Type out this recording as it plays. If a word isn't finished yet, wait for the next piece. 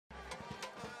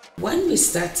When we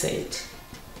started,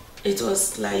 it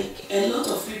was like a lot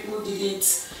of people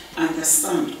didn't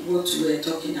understand what we were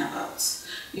talking about,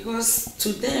 because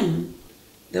to them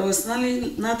there was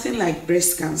nothing like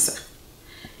breast cancer.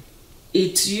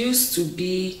 It used to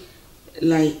be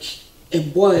like a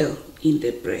boil in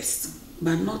the breast,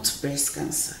 but not breast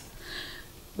cancer.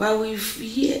 But with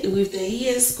the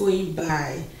years going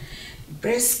by,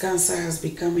 breast cancer has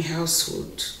become a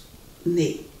household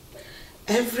name.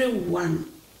 Everyone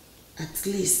at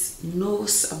least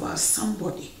knows about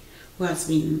somebody who has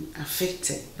been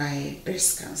affected by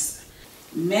breast cancer.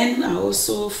 Men are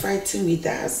also fighting with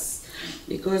us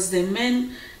because the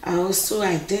men are also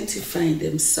identifying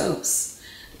themselves,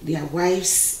 their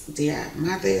wives, their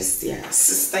mothers, their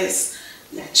sisters,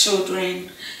 their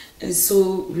children, and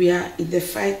so we are in the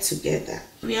fight together.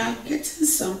 We are getting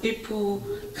some people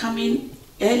coming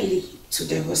early to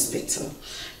the hospital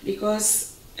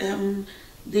because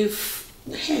they've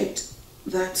heard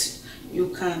that you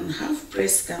can have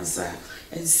breast cancer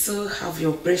and still have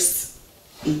your breast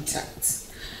intact.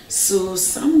 So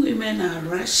some women are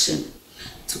rushing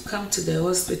to come to the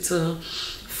hospital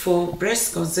for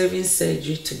breast conserving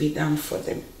surgery to be done for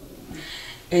them.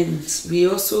 And we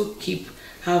also keep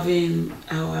having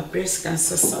our breast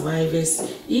cancer survivors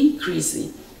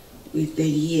increasing with the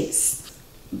years.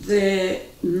 The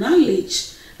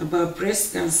knowledge about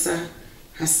breast cancer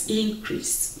has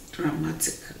increased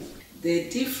dramatically. The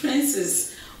difference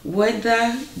is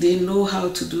whether they know how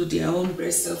to do their own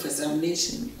breast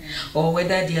self-examination or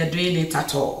whether they are doing it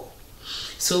at all.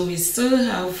 So we still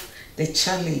have the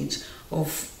challenge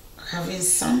of having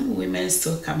some women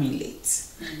still coming late.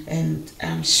 And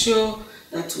I'm sure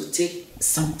that will take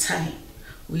some time.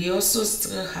 We also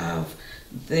still have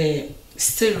the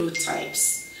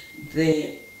stereotypes,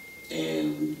 the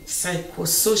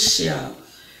psychosocial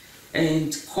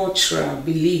and cultural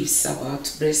beliefs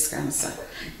about breast cancer,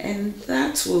 and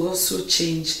that will also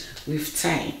change with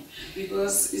time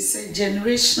because it's a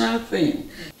generational thing.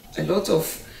 A lot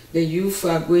of the youth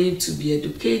are going to be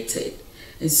educated,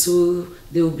 and so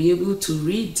they will be able to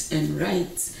read and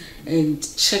write and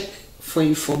check for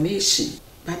information.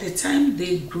 By the time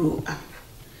they grow up,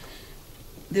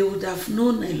 they would have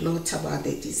known a lot about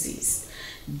the disease.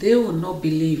 They will not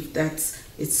believe that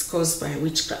it's caused by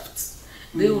witchcraft.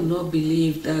 They will not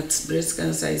believe that breast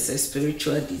cancer is a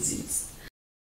spiritual disease.